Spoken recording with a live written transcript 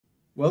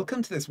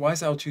Welcome to this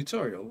WiseOwl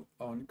tutorial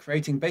on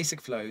creating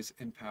basic flows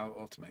in Power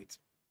Automate.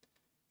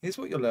 Here's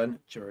what you'll learn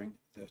during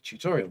the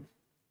tutorial.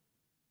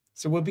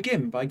 So we'll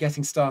begin by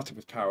getting started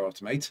with Power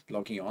Automate,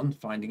 logging on,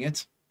 finding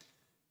it.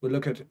 We'll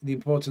look at the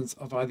importance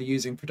of either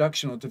using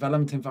production or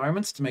development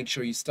environments to make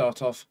sure you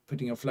start off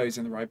putting your flows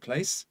in the right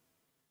place.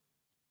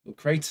 We'll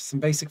create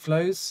some basic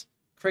flows,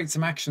 create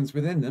some actions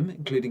within them,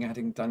 including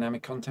adding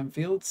dynamic content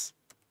fields.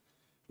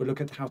 We'll look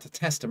at how to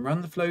test and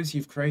run the flows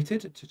you've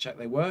created to check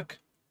they work.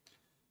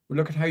 We'll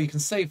look at how you can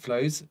save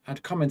flows,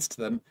 add comments to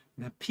them,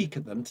 and have a peek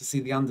at them to see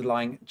the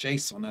underlying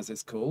JSON, as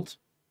it's called.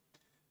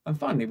 And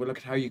finally, we'll look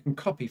at how you can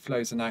copy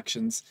flows and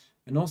actions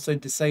and also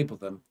disable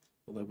them,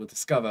 although we'll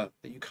discover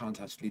that you can't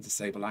actually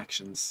disable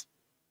actions.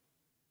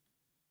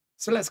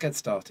 So let's get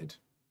started.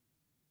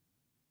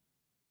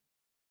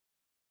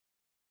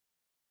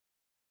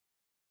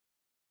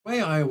 The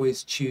way I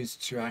always choose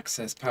to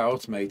access Power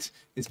Automate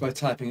is by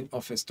typing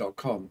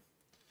office.com,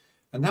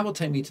 and that will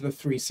take me to the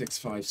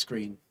 365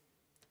 screen.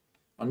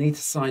 I'll need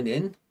to sign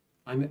in.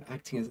 I'm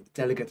acting as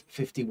delegate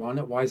 51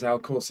 at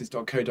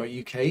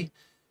wiseowlcourses.co.uk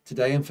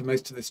today and for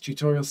most of this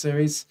tutorial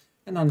series,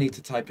 and I'll need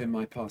to type in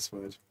my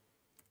password.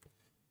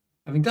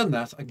 Having done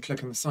that, I can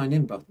click on the sign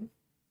in button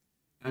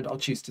and I'll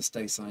choose to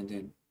stay signed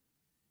in.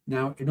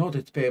 Now, in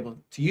order to be able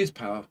to use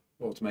Power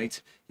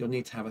Automate, you'll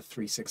need to have a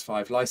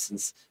 365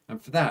 license,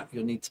 and for that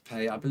you'll need to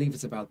pay, I believe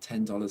it's about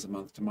 $10 a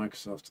month to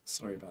Microsoft.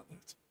 Sorry about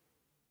that.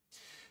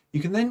 You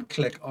can then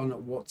click on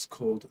what's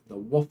called the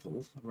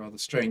waffle, a rather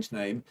strange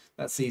name.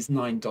 That's these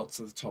 9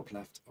 dots at the top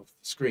left of the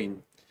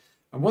screen.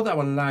 And what that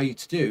will allow you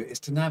to do is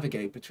to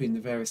navigate between the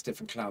various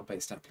different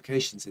cloud-based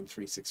applications in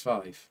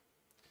 365.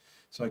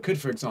 So I could,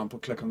 for example,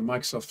 click on the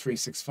Microsoft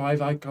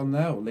 365 icon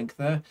there or link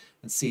there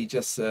and see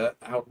just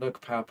Outlook,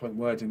 PowerPoint,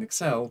 Word and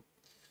Excel.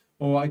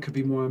 Or I could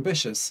be more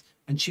ambitious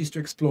and choose to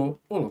explore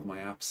all of my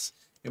apps,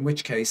 in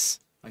which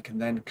case I can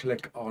then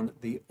click on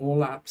the All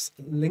Apps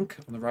link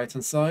on the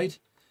right-hand side.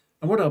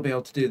 And what I'll be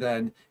able to do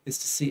then is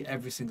to see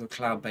every single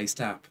cloud-based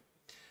app.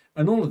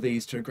 And all of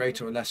these, to a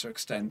greater or lesser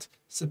extent,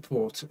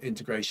 support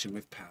integration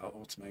with Power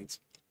Automate.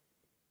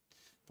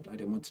 But I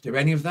don't want to do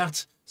any of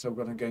that, so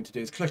what I'm going to do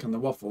is click on the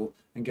waffle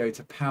and go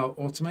to Power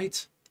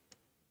Automate,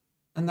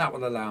 and that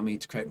will allow me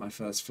to create my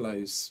first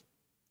flows.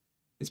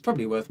 It's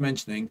probably worth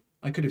mentioning,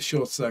 I could have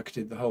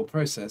short-circuited the whole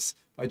process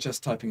by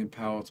just typing in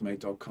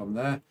powerautomate.com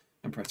there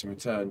and pressing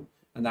return,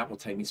 and that will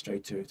take me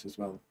straight to it as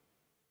well.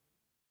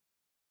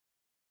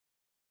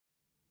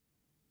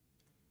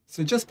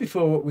 So just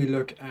before we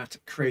look at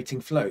creating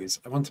flows,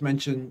 I want to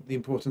mention the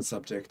important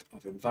subject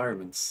of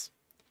environments.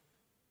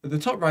 At the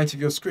top right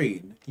of your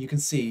screen, you can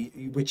see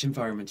which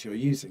environment you're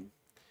using,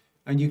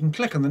 and you can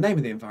click on the name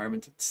of the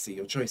environment to see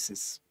your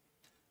choices.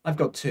 I've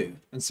got two,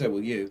 and so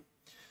will you.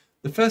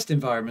 The first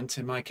environment,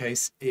 in my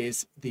case,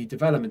 is the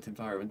development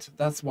environment.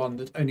 That's one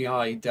that only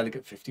I,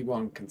 Delegate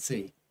 51, can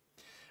see.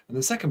 And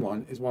the second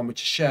one is one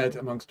which is shared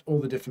amongst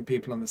all the different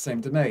people on the same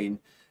domain,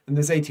 and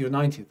there's 80 or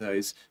 90 of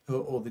those who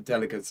are all the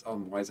delegates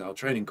on WiseOwl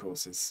training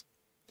courses.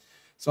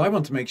 So I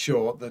want to make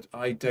sure that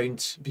I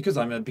don't, because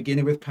I'm a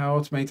beginner with Power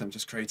Automate, I'm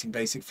just creating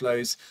basic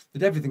flows,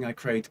 that everything I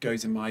create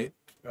goes in my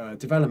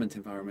development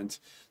environment.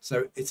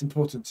 So it's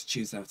important to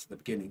choose that at the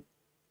beginning.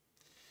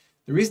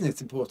 The reason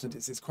it's important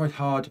is it's quite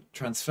hard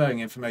transferring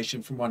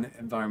information from one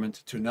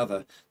environment to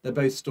another. They're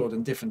both stored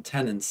in different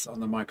tenants on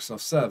the Microsoft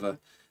server.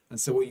 And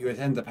so what you would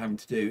end up having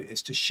to do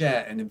is to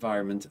share an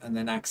environment and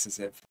then access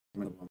it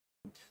from another one.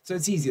 So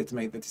it's easier to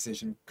make the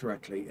decision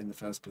correctly in the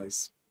first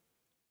place.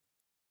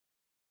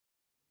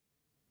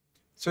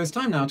 So it's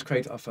time now to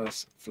create our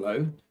first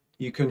flow.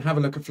 You can have a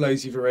look at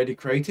flows you've already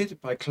created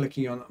by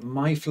clicking on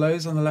My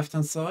Flows on the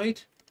left-hand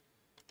side.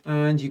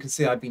 And you can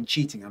see I've been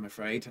cheating, I'm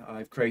afraid.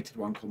 I've created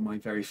one called My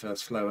Very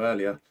First Flow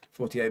earlier,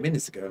 48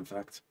 minutes ago, in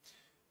fact.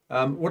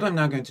 What I'm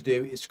now going to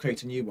do is to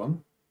create a new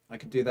one. I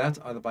can do that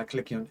either by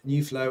clicking on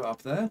New Flow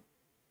up there,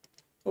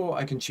 or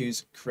I can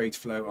choose Create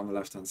Flow on the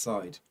left-hand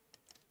side.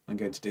 I'm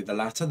going to do the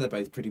latter. They're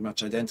both pretty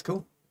much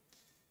identical.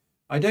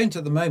 I don't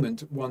at the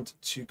moment want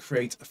to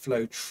create a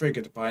flow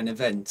triggered by an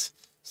event.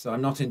 So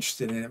I'm not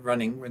interested in it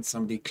running when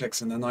somebody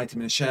clicks on an item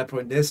in a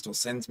SharePoint list or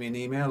sends me an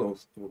email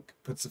or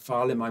puts a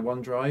file in my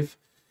OneDrive.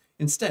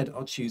 Instead,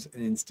 I'll choose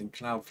an instant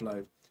cloud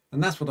flow.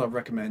 And that's what I'll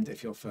recommend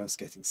if you're first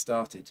getting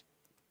started.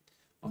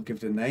 I'll give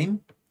it a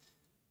name.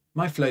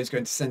 My flow is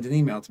going to send an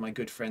email to my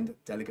good friend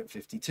Delegate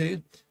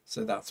 52.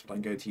 So that's what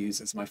I'm going to use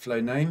as my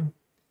flow name.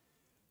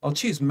 I'll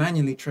choose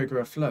manually trigger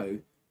a flow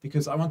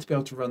because I want to be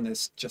able to run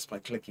this just by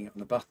clicking on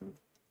the button.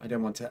 I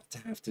don't want to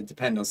have to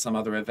depend on some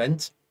other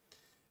event.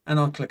 And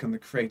I'll click on the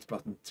create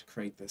button to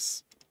create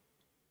this.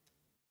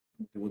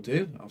 What we'll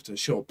do after a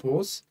short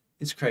pause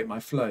is create my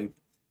flow.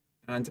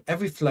 And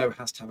every flow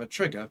has to have a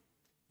trigger.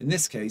 In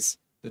this case,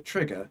 the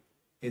trigger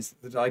is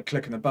that I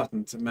click on a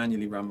button to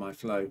manually run my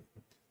flow.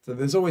 So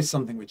there's always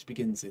something which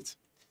begins it.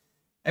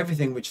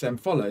 Everything which then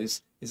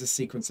follows is a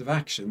sequence of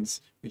actions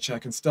which I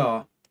can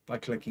start by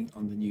clicking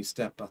on the New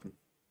Step button.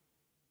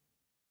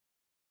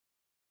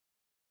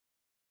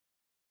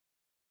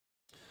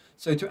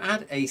 So to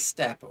add a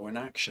step or an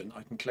action,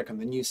 I can click on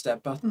the New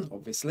Step button,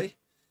 obviously,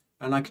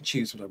 and I can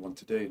choose what I want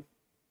to do.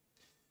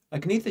 I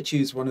can either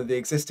choose one of the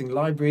existing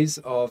libraries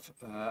of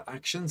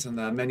actions, and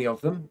there are many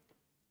of them,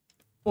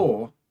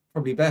 or,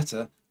 probably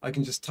better, I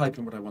can just type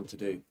in what I want to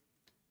do.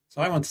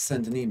 So I want to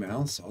send an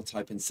email, so I'll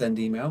type in send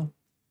email,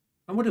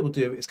 and what it will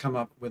do is come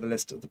up with a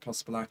list of the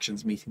possible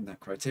actions meeting that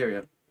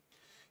criteria.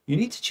 You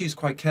need to choose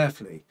quite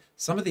carefully.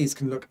 Some of these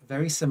can look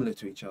very similar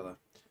to each other.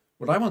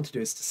 What I want to do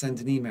is to send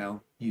an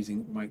email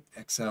using my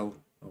Excel,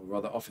 or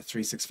rather Office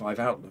 365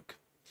 Outlook.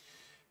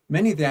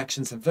 Many of the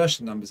actions have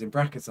version numbers in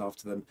brackets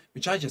after them,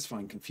 which I just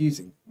find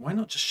confusing. Why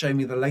not just show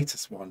me the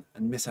latest one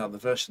and miss out the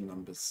version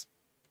numbers?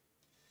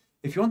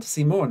 If you want to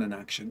see more on an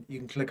action, you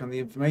can click on the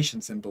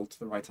information symbol to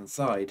the right-hand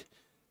side,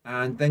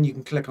 and then you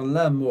can click on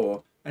Learn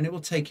More, and it will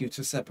take you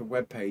to a separate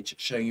web page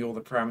showing you all the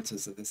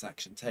parameters that this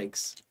action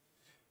takes.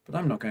 But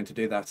I'm not going to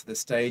do that at this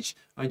stage.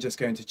 I'm just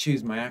going to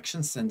choose my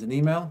action, send an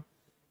email,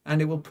 and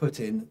it will put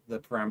in the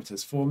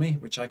parameters for me,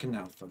 which I can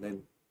now fill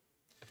in.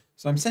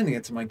 So I'm sending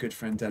it to my good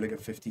friend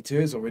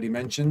Delegate52, as already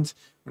mentioned.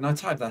 When I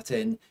type that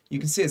in, you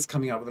can see it's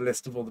coming up with a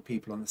list of all the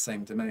people on the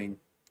same domain.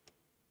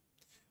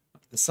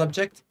 The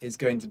subject is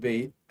going to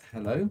be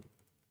hello,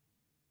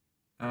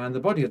 and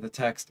the body of the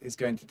text is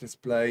going to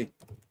display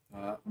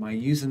my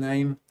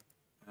username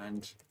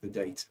and the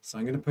date. So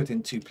I'm going to put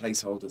in 2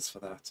 placeholders for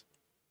that.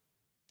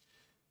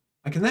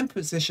 I can then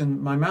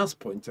position my mouse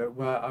pointer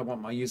where I want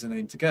my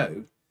username to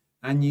go,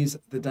 and use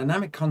the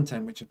dynamic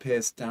content which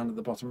appears down at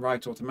the bottom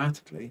right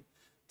automatically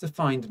to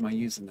find my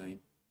username.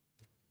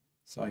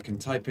 So I can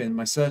type in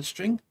my search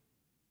string,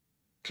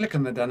 click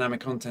on the dynamic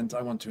content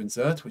I want to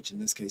insert, which in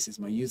this case is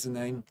my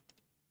username,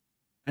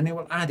 and it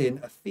will add in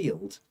a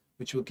field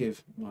which will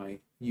give my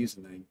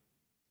username.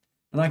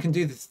 And I can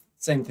do the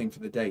same thing for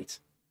the date.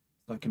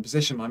 So I can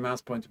position my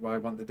mouse pointer where I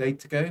want the date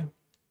to go,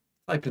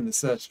 type in the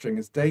search string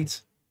as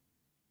date,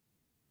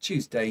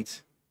 choose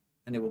date,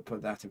 and it will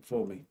put that in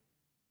for me.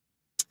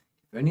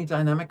 If only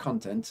dynamic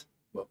content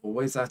were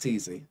always that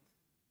easy.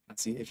 And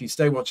see, if you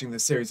stay watching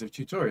this series of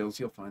tutorials,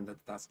 you'll find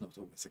that that's not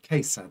always the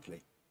case,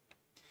 sadly.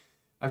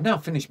 I've now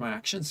finished my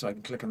action, so I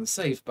can click on the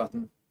Save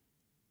button,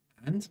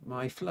 and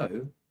my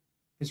flow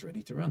is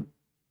ready to run.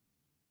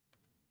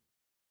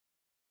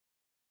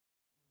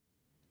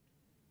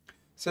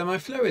 So my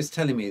flow is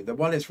telling me that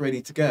while it's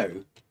ready to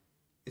go,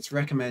 it's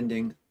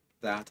recommending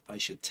that I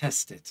should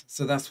test it.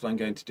 So that's what I'm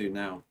going to do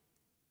now.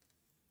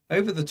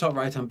 Over the top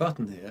right-hand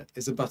button here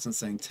is a button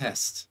saying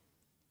test.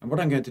 And what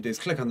I'm going to do is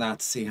click on that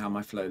to see how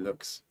my flow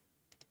looks.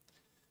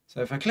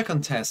 So if I click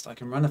on test, I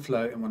can run a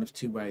flow in one of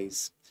 2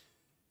 ways.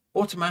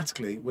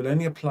 Automatically will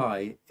only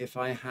apply if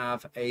I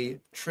have a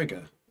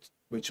trigger,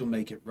 which will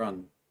make it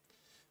run.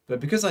 But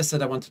because I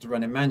said I wanted to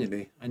run it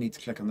manually, I need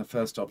to click on the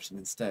first option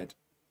instead.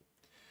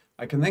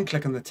 I can then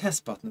click on the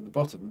test button at the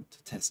bottom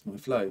to test my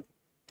flow.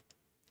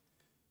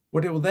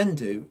 What it will then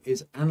do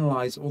is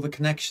analyze all the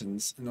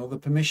connections and all the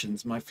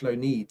permissions my flow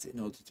needs in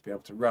order to be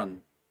able to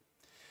run.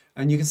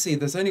 And you can see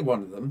there's only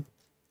one of them.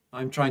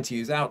 I'm trying to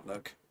use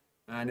Outlook,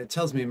 and it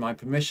tells me my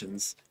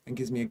permissions and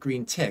gives me a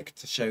green tick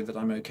to show that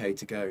I'm okay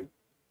to go.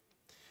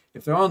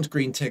 If there aren't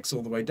green ticks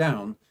all the way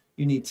down,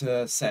 you need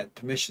to set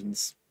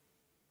permissions.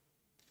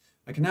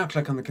 I can now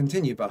click on the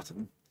continue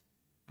button.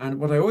 And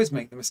what I always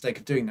make the mistake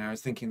of doing now is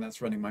thinking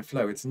that's running my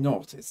flow. It's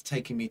not. It's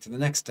taking me to the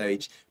next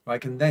stage where I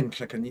can then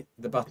click on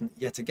the button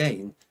yet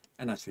again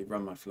and actually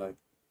run my flow.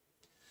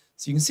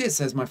 So you can see it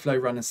says my flow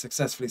run has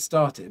successfully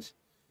started.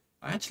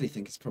 I actually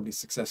think it's probably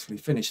successfully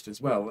finished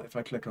as well if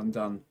I click on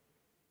done.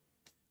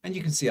 And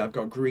you can see I've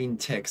got green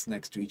ticks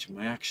next to each of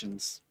my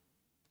actions.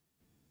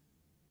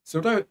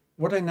 So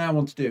what I now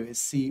want to do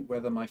is see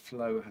whether my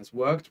flow has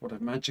worked. What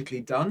I've magically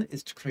done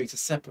is to create a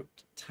separate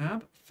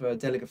tab for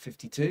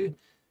Delegate52.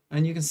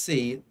 And you can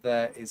see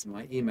there is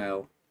my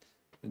email.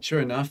 And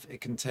sure enough,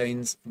 it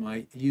contains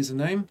my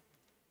username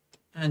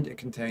and it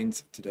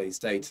contains today's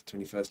date,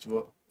 21st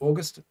of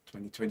August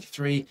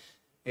 2023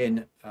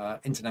 in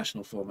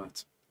international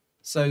format.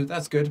 So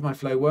that's good. My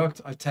flow worked.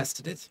 I've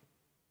tested it.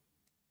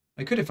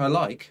 I could, if I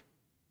like,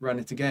 run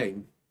it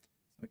again.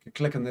 I could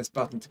click on this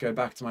button to go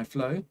back to my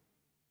flow.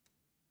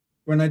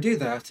 When I do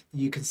that,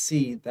 you can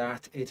see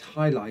that it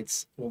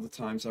highlights all the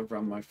times I've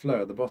run my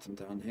flow at the bottom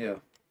down here.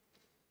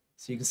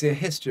 So you can see a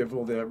history of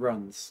all the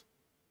runs.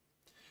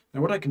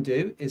 Now what I can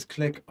do is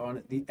click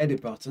on the edit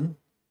button,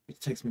 which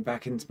takes me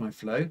back into my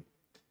flow.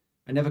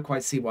 I never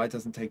quite see why it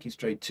doesn't take you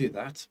straight to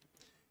that.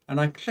 And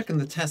I click on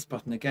the test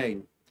button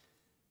again.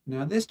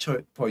 Now at this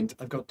point,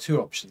 I've got 2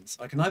 options.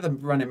 I can either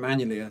run it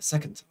manually a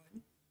second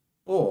time,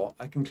 or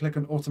I can click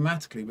on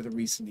automatically with a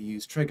recently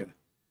used trigger.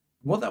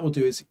 What that will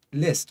do is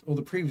list all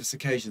the previous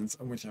occasions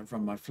on which I've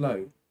run my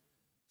flow.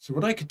 So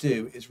what I could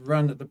do is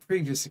run the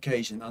previous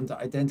occasion under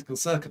identical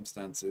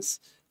circumstances,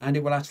 and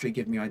it will actually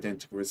give me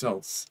identical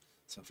results.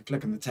 So if I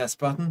click on the test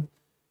button,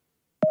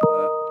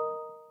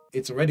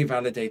 it's already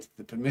validated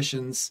the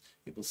permissions,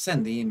 it will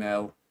send the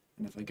email,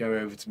 and if I go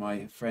over to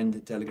my friend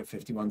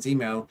Delegate51's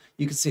email,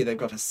 you can see they've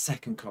got a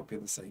second copy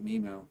of the same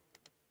email.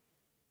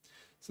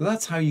 So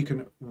that's how you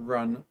can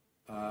run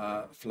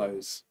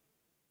flows.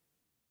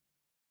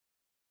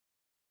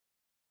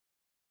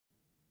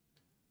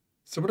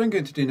 So what I'm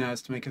going to do now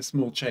is to make a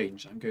small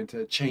change. I'm going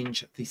to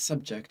change the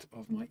subject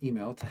of my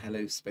email to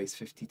hello space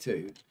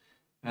 52,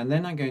 and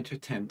then I'm going to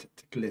attempt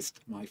to list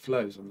my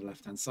flows on the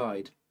left-hand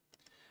side.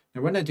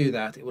 Now, when I do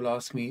that, it will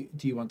ask me,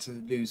 do you want to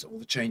lose all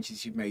the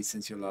changes you've made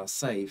since your last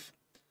save?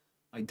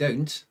 I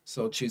don't,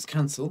 so I'll choose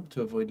cancel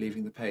to avoid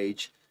leaving the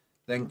page,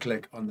 then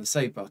click on the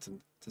save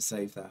button to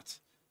save that.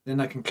 Then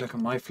I can click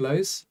on my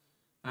flows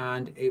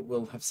and it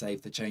will have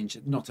saved the change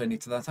not only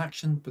to that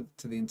action, but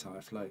to the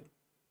entire flow.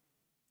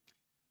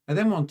 I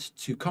then want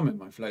to comment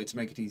my flow to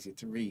make it easier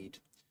to read.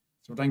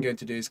 So what I'm going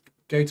to do is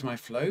go to my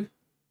flow,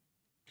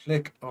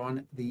 click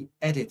on the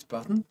edit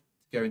button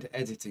to go into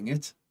editing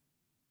it,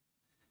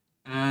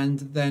 and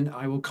then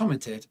I will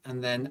comment it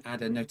and then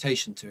add a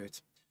notation to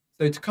it.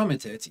 So to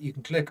comment it, you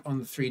can click on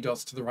the three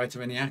dots to the right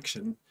of any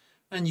action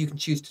and you can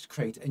choose to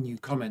create a new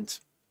comment.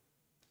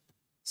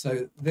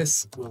 So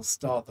this will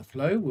start the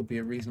flow, will be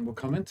a reasonable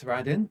comment to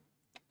add in,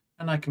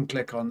 and I can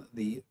click on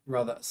the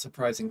rather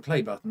surprising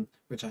play button,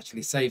 which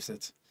actually saves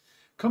it.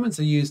 Comments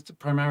are used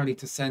primarily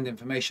to send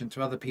information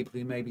to other people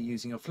who may be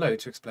using your flow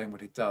to explain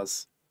what it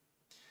does.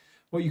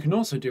 What you can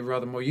also do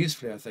rather more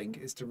usefully, I think,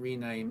 is to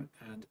rename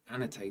and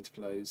annotate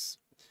flows.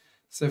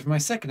 So for my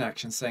second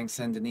action saying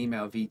send an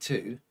email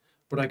v2,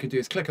 what I could do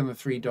is click on the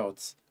three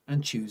dots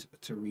and choose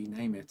to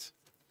rename it.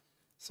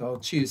 So I'll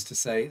choose to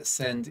say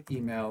send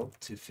email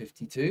to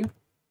 52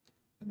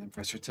 and then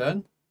press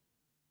return.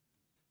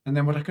 And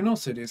then what I can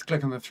also do is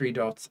click on the three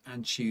dots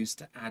and choose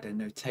to add a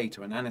notate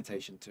or an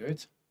annotation to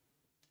it.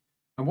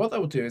 And what that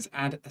will do is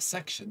add a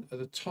section at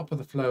the top of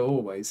the flow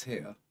always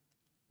here,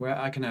 where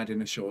I can add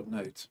in a short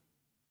note.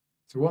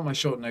 So what my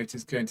short note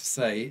is going to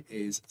say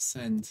is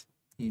send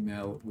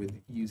email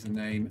with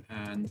username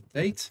and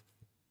date.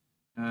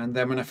 And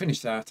then when I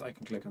finish that, I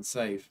can click on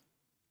save.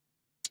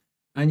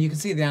 And you can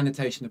see the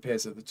annotation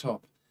appears at the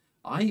top.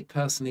 I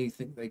personally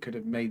think they could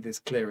have made this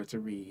clearer to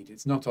read.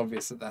 It's not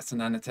obvious that that's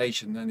an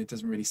annotation and it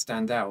doesn't really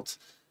stand out,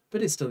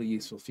 but it's still a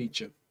useful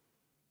feature.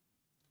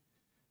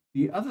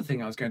 The other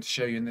thing I was going to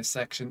show you in this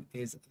section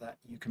is that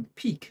you can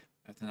peek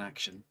at an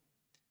action.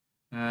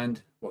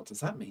 And what does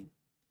that mean?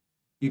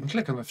 You can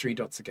click on the three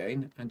dots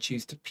again and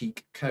choose to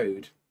peek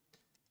code.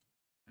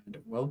 And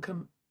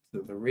welcome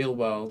to the real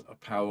world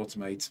of Power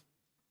Automate.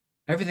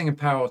 Everything in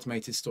Power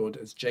Automate is stored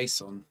as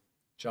JSON,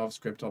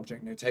 JavaScript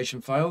Object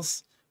Notation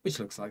files, which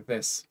looks like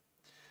this.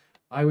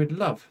 I would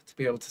love to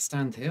be able to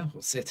stand here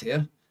or sit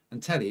here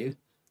and tell you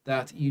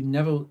that you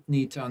never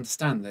need to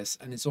understand this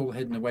and it's all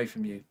hidden away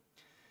from you.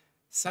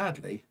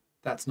 Sadly,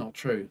 that's not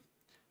true.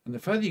 And the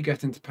further you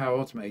get into Power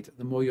Automate,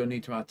 the more you'll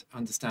need to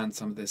understand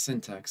some of this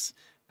syntax.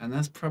 And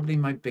that's probably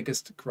my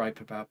biggest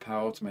gripe about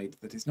Power Automate,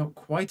 that it's not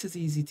quite as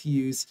easy to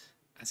use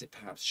as it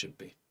perhaps should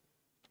be.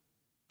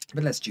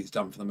 But let's choose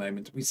done for the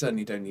moment. We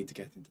certainly don't need to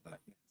get into that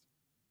yet.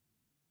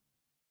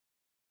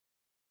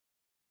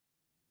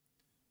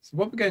 So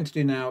what we're going to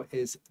do now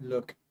is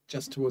look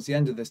just towards the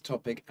end of this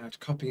topic at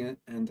copying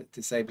and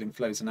disabling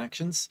flows and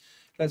actions.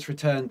 Let's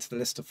return to the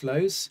list of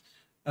flows.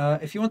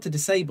 If you want to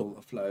disable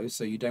a flow,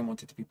 so you don't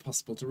want it to be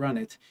possible to run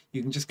it,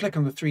 you can just click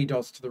on the three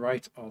dots to the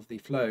right of the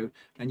flow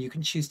and you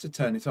can choose to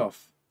turn it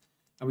off.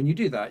 And when you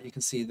do that, you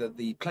can see that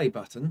the play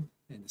button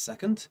in a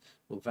second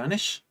will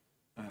vanish.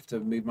 I have to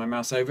move my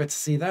mouse over to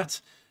see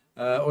that,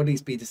 or at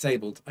least be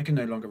disabled. I can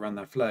no longer run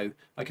that flow.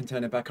 I can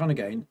turn it back on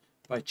again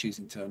by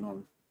choosing turn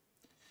on.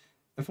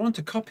 If I want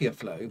to copy a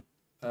flow,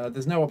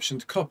 there's no option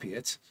to copy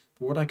it,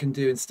 but what I can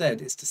do instead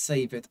is to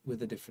save it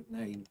with a different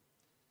name.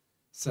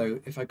 So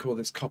if I call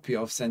this copy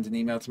of send an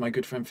email to my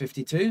good friend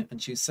 52 and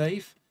choose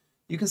save,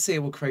 you can see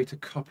it will create a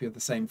copy of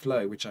the same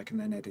flow, which I can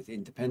then edit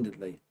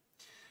independently.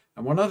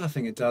 And one other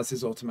thing it does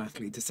is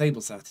automatically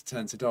disables that, it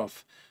turns it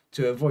off,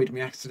 to avoid me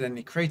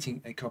accidentally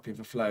creating a copy of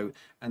a flow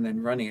and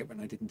then running it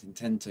when I didn't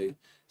intend to.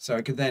 So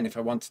I could then, if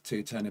I wanted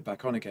to, turn it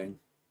back on again.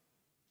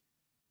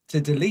 To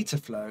delete a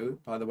flow,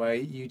 by the way,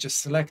 you just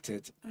select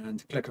it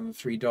and click on the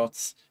three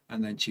dots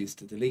and then choose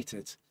to delete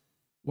it.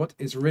 What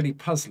is really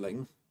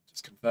puzzling,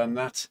 just confirm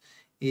that,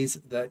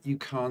 is that you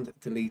can't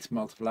delete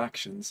multiple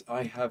actions.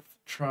 I have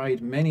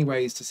tried many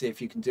ways to see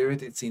if you can do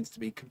it. It seems to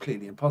be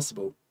completely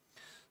impossible.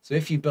 So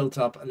if you built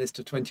up a list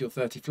of 20 or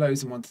 30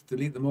 flows and want to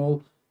delete them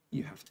all,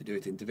 you have to do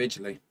it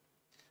individually.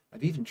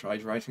 I've even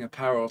tried writing a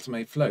Power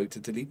Automate flow to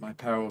delete my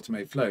Power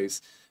Automate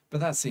flows, but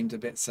that seemed a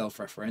bit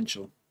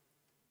self-referential.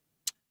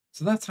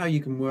 So that's how you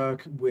can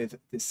work with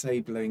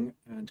disabling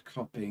and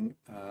copying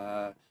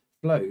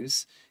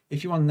flows.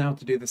 If you want now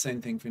to do the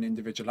same thing for an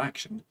individual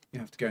action,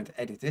 you have to go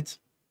into Edit It.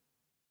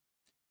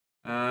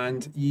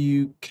 And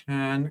you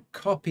can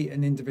copy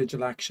an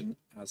individual action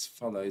as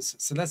follows.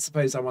 So let's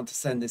suppose I want to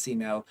send this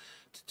email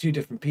to two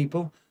different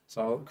people.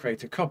 So I'll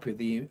create a copy of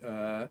the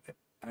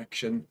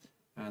action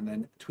and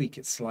then tweak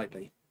it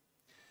slightly.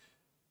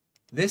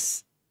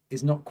 This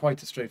is not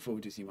quite as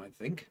straightforward as you might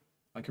think.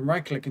 I can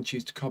right click and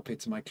choose to copy it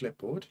to my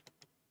clipboard.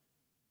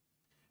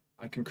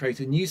 I can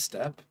create a new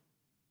step.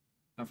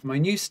 And for my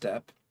new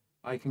step,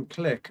 I can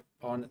click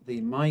on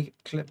the My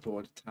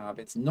Clipboard tab.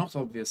 It's not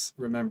obvious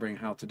remembering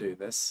how to do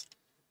this.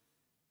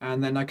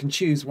 And then I can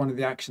choose one of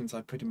the actions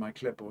I put in my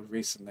clipboard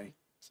recently.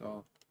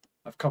 So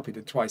I've copied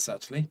it twice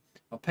actually.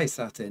 I'll paste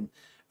that in.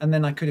 And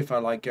then I could, if I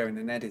like, go in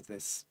and edit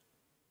this.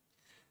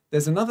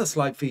 There's another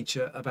slight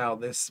feature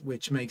about this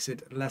which makes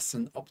it less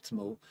than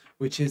optimal,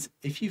 which is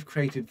if you've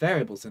created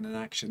variables in an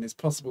action, it's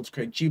possible to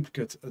create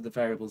duplicates of the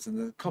variables in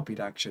the copied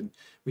action,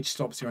 which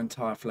stops your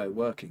entire flow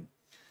working.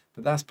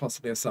 But that's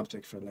possibly a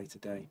subject for a later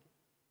day.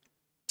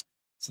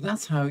 So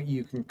that's how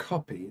you can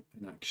copy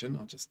an action.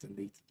 I'll just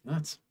delete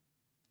that.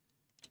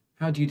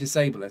 How do you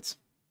disable it?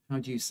 How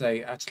do you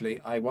say, actually,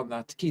 I want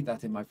that to keep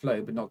that in my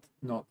flow, but not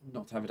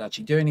have it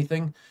actually do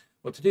anything?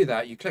 Well, to do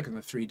that, you click on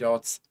the three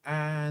dots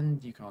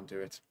and you can't do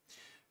it.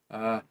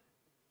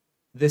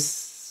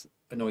 This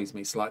annoys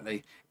me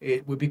slightly.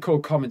 It would be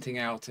called commenting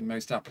out in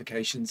most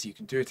applications. You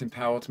can do it in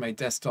Power Automate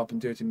Desktop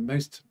and do it in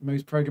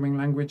most programming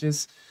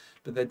languages,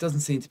 but there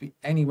doesn't seem to be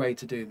any way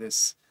to do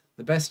this.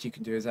 The best you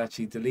can do is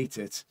actually delete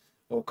it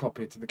or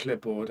copy it to the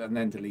clipboard and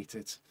then delete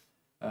it,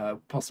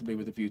 possibly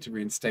with a view to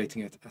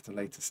reinstating it at a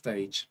later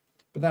stage.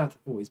 But that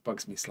always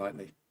bugs me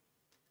slightly.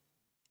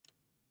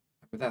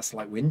 With that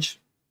slight whinge,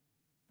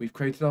 we've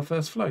created our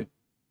first flow.